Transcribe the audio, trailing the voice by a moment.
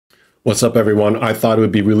What's up, everyone? I thought it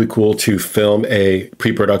would be really cool to film a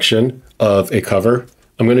pre-production of a cover.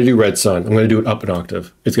 I'm going to do Red Sun. I'm going to do it up an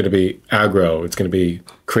octave. It's going to be aggro. It's going to be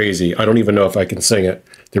crazy. I don't even know if I can sing it.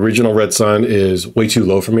 The original Red Sun is way too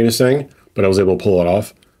low for me to sing, but I was able to pull it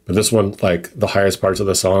off. But this one, like the highest parts of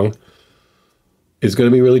the song, is going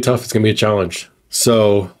to be really tough. It's going to be a challenge.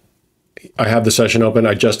 So I have the session open.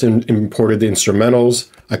 I just imported the instrumentals.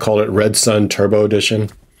 I called it Red Sun Turbo Edition.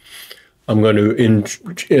 I'm going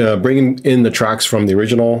to bring in the tracks from the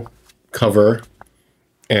original cover,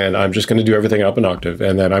 and I'm just going to do everything up an octave.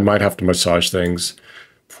 And then I might have to massage things.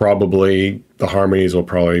 Probably the harmonies will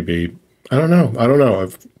probably be, I don't know.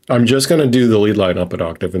 I'm just going to do the lead line up an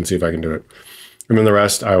octave and see if I can do it. And then the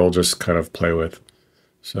rest I will just kind of play with.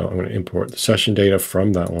 So I'm going to import the session data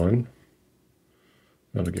from that one.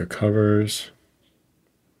 Metal Gear covers.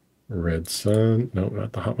 Red Sun. No,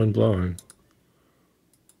 not the Hot Wind Blowing.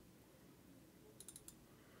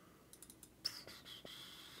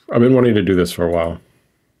 I've been wanting to do this for a while.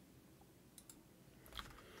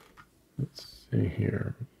 Let's see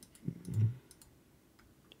here.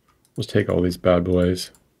 Let's take all these bad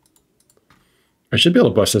boys. I should be able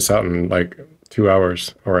to bust this out in like 2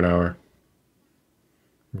 hours or an hour.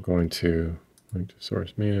 I'm going to link to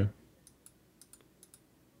source media.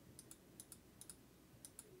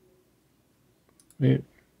 Wait.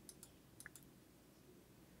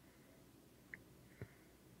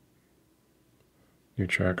 New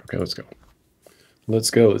track. Okay, let's go.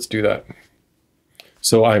 Let's do that.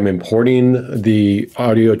 So I'm importing the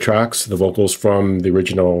audio tracks, the vocals from the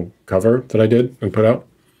original cover that I did and put out.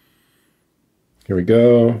 Here we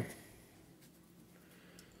go.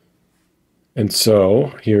 And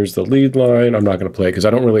so here's the lead line. I'm not going to play because I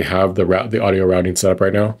don't really have the audio routing set up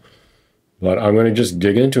right now, but I'm going to just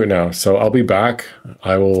dig into it now. So I'll be back.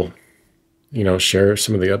 I will, share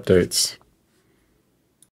some of the updates.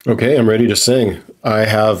 Okay, I'm ready to sing. I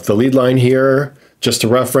have the lead line here. Just to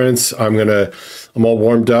reference, I'm all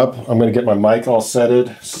warmed up. I'm gonna get my mic all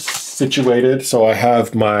situated. So I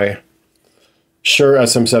have my Shure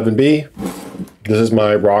SM7B. This is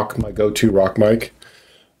my go-to rock mic.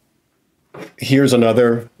 Here's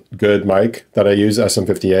another good mic that I use,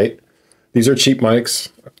 SM58. These are cheap mics.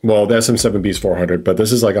 Well, the SM7B is $400, but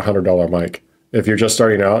this is like a $100 mic. If you're just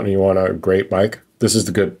starting out and you want a great mic, this is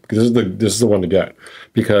the one to get,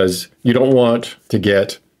 because you don't want to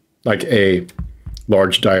get like a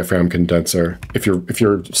large diaphragm condenser if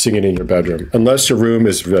you're singing in your bedroom, unless your room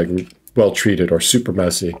is like well treated or super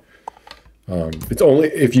messy. It's only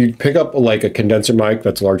if you pick up like a condenser mic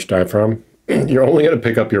that's large diaphragm, you're only going to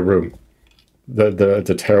pick up your room,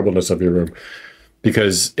 the terribleness of your room,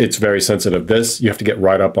 because it's very sensitive. This, you have to get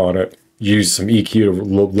right up on it, use some EQ to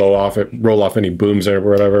roll off any booms or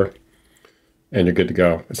whatever, and you're good to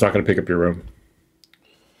go. It's not going to pick up your room.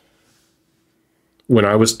 When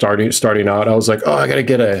I was starting out, I was like, oh, I got to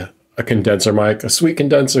get a condenser mic, a sweet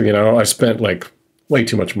condenser. I spent like way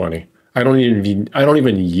too much money. I don't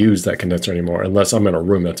even use that condenser anymore unless I'm in a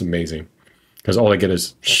room that's amazing, because all I get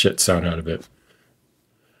is shit sound out of it.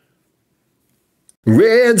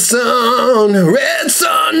 Red sun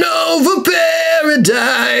over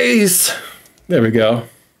paradise. There we go.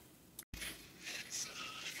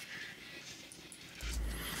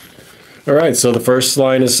 All right, so the first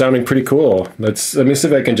line is sounding pretty cool. Let me see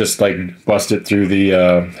if I can just like bust it through the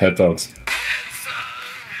headphones.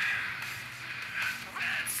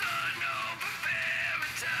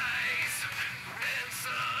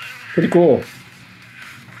 Pretty cool.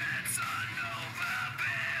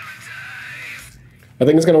 I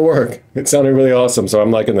think it's gonna work. It's sounding really awesome, so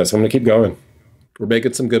I'm liking this. I'm gonna keep going. We're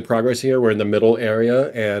making some good progress here. We're in the middle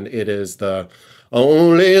area, and it is the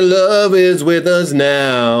only love is with us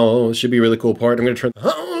now. Should be a really cool part. I'm going to turn.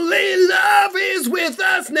 Only love is with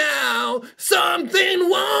us now. Something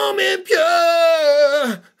warm and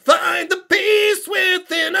pure. Find the peace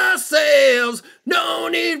within ourselves. No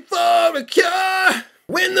need for a cure.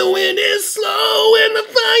 When the wind is slow and the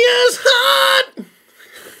fire's hot,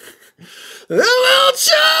 the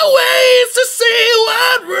vulture waits to see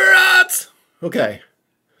what rots. Okay.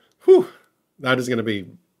 Whew. That is going to be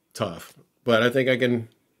tough. But I think I can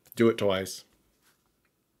do it twice.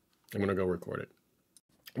 I'm going to go record it.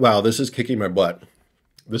 Wow, this is kicking my butt.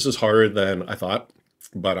 This is harder than I thought,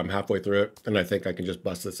 but I'm halfway through it, and I think I can just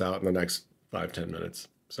bust this out in the next 5-10 minutes.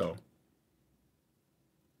 So,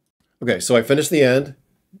 okay, so I finished the end,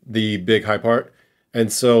 the big high part.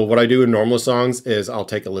 And so what I do in normal songs is I'll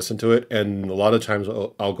take a listen to it, and a lot of times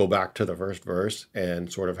I'll go back to the first verse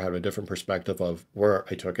and sort of have a different perspective of where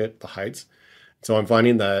I took it, the heights. So I'm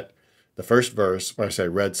finding that the first verse, when I say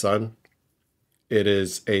Red Sun, it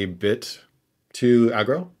is a bit too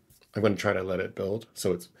aggro. I'm going to try to let it build.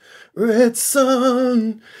 So it's red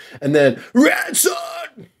sun, and then red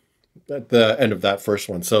sun at the end of that first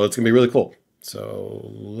one. So it's going to be really cool. So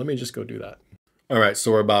let me just go do that. All right,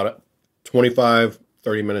 so we're about 25,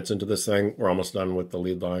 30 minutes into this thing. We're almost done with the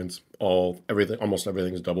lead lines. Almost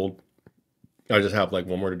everything's doubled. I just have like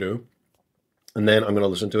one more to do. And then I'm going to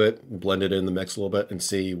listen to it, blend it in the mix a little bit, and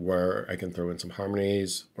see where I can throw in some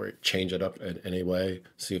harmonies or change it up in any way,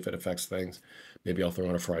 see if it affects things. Maybe I'll throw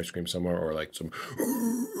in a fry scream somewhere, or like some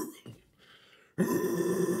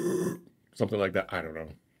something like that. I don't know.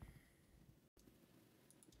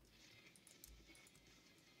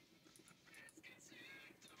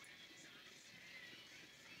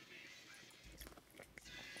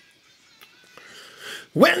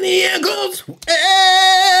 When the air goes, and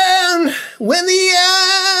when the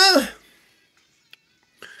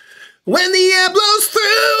air blows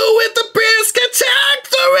through with the brisk attack,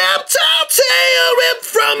 the reptile tail ripped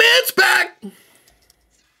from its back.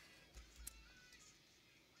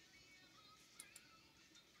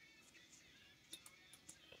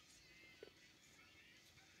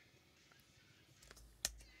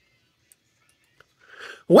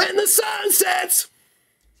 When the sun sets.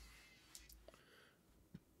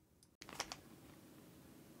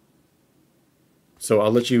 So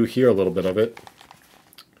I'll let you hear a little bit of it.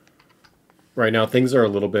 Right now, things are a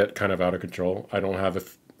little bit kind of out of control. I don't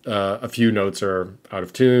have a few notes are out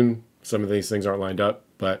of tune. Some of these things aren't lined up,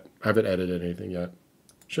 but I haven't edited anything yet.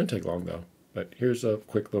 Shouldn't take long though. But here's a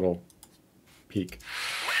quick little peek.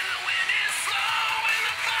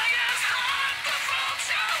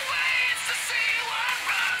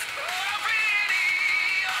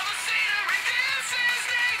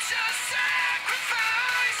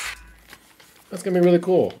 That's gonna be really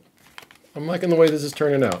cool. I'm liking the way this is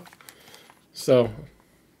turning out. So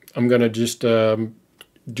I'm gonna just do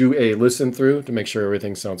a listen through to make sure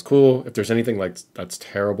everything sounds cool. If there's anything like that's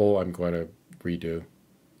terrible, I'm going to redo.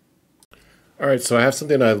 All right, so I have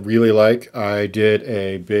something I really like. I did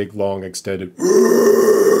a big, long, extended and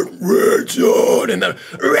then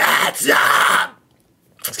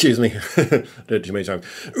excuse me, did it too many times.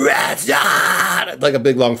 Like a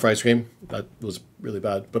big long fry scream. That was really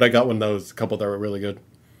bad, but I got one that was a couple that were really good.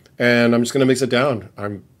 And I'm just gonna mix it down.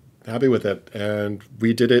 I'm happy with it, and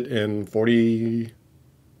we did it in 40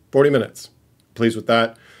 minutes. Pleased with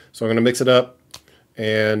that. So I'm gonna mix it up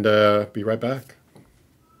and be right back.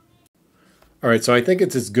 All right, so I think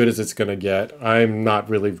it's as good as it's gonna get. I'm not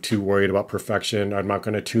really too worried about perfection. I'm not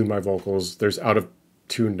gonna tune my vocals. There's out of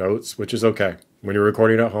tune notes, which is okay. When you're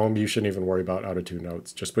recording at home, you shouldn't even worry about out of tune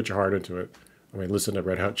notes. Just put your heart into it. I mean, listen to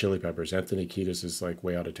Red Hot Chili Peppers. Anthony Kiedis is like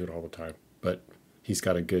way out of tune all the time, but he's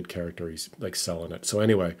got a good character. He's like selling it. So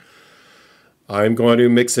anyway, I'm going to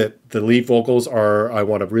mix it. The lead vocals are, I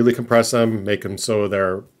want to really compress them, make them so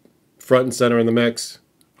they're front and center in the mix.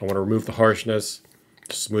 I want to remove the harshness,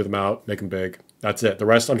 smooth them out, make them big. That's it. The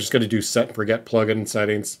rest I'm just going to do set and forget plugin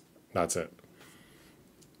settings. That's it.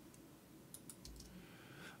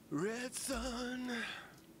 Red sun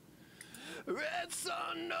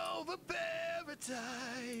over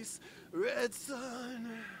paradise. Red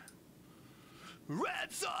sun over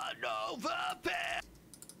paradise.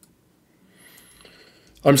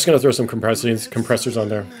 I'm just gonna throw some compressors on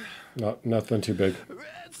there. Nothing too big.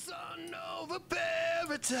 Red sun over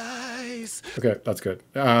paradise. Okay, that's good.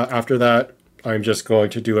 After that, I'm just going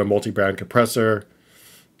to do a multi-band compressor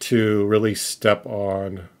to really step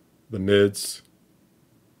on the mids,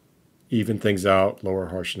 even things out, lower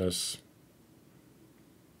harshness.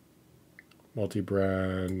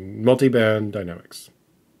 Multi-band dynamics.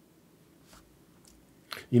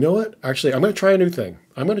 You know what? Actually, I'm going to try a new thing.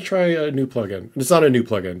 I'm going to try a new plugin. It's not a new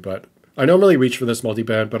plugin, but I normally reach for this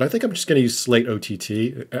multi-band, but I think I'm just going to use Slate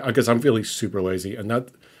OTT because I'm feeling super lazy. And that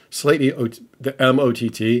Slate, the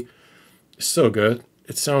MOTT is so good.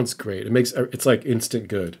 It sounds great. It's like instant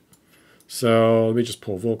good. So let me just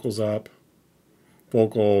pull vocals up.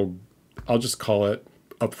 Vocal, I'll just call it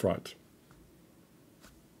up front.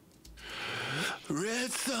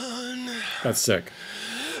 Red sun. That's sick.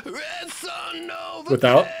 Red sun over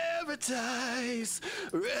without paradise.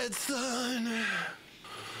 Red sun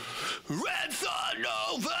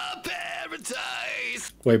over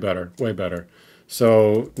paradise. Way better, way better.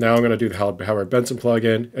 So now I'm going to do the Howard Benson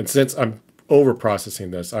plugin, and since I'm over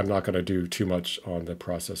processing this, I'm not going to do too much on the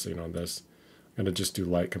processing on this. I'm going to just do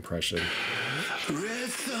light compression. Red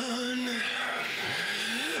sun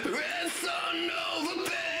over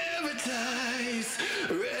paradise.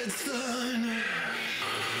 Red sun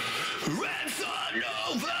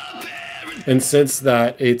over paradise. And since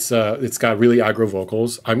that it's got really aggro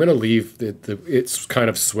vocals, I'm gonna leave it's kind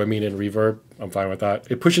of swimming in reverb. I'm fine with that.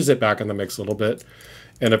 It pushes it back in the mix a little bit.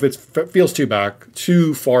 And if it feels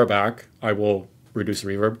too far back, I will reduce the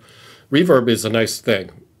reverb. Reverb is a nice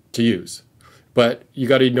thing to use, but you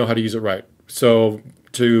got to know how to use it right. So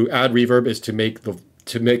to add reverb is to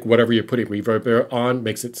make whatever you're putting reverb on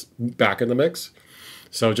makes it back in the mix.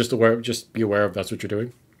 So just be aware of that's what you're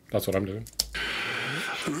doing. That's what I'm doing.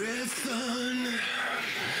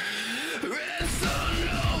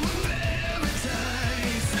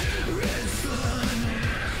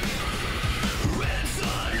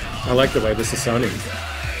 I like the way this is sounding.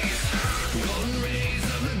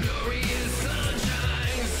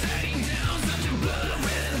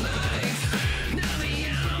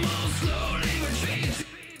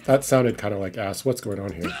 That sounded kind of like ass. What's going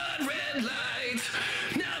on here?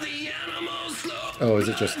 Oh, is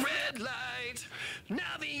it just...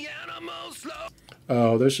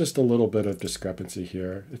 Oh, there's just a little bit of discrepancy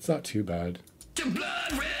here. It's not too bad.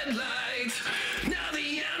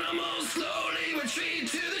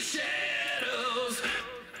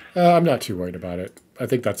 I'm not too worried about it. I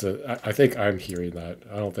think I think I'm hearing that.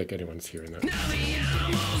 I don't think anyone's hearing that.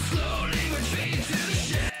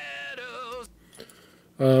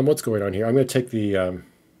 What's going on here? I'm going to take the...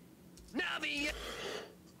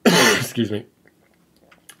 excuse me.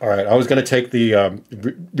 All right, I was going to take the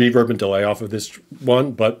reverb and delay off of this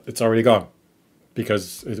one, but it's already gone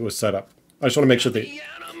because it was set up. I just want to make sure the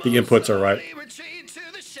inputs are right.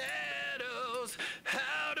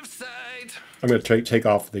 I'm going to take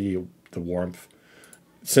off the warmth.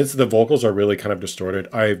 Since the vocals are really kind of distorted,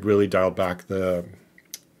 I really dialed back the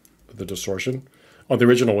distortion. On the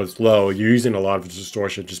original was low. You're using a lot of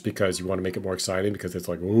distortion just because you want to make it more exciting because it's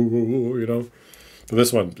like, ooh, ooh, ooh, you know. But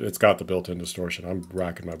this one, it's got the built-in distortion. I'm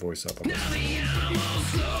racking my voice up on this.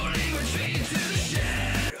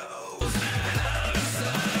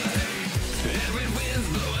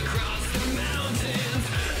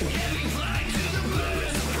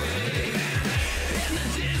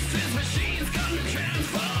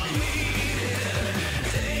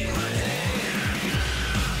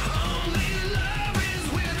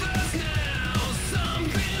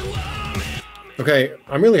 Okay,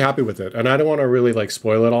 I'm really happy with it, and I don't want to really like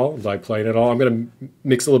spoil it all, like playing it all. I'm gonna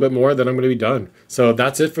mix a little bit more, then I'm gonna be done. So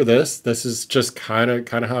that's it for this. This is just kind of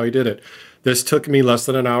how I did it. This took me less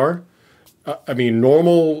than an hour. I mean,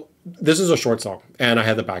 this is a short song, and I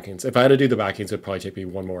had the backings. If I had to do the backings, it'd probably take me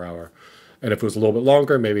 1 more hour, and if it was a little bit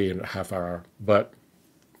longer, maybe in a half hour. But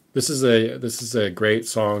this is a great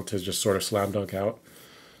song to just sort of slam dunk out.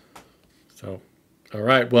 So, all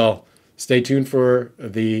right, well, stay tuned for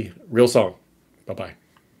the real song. Bye-bye.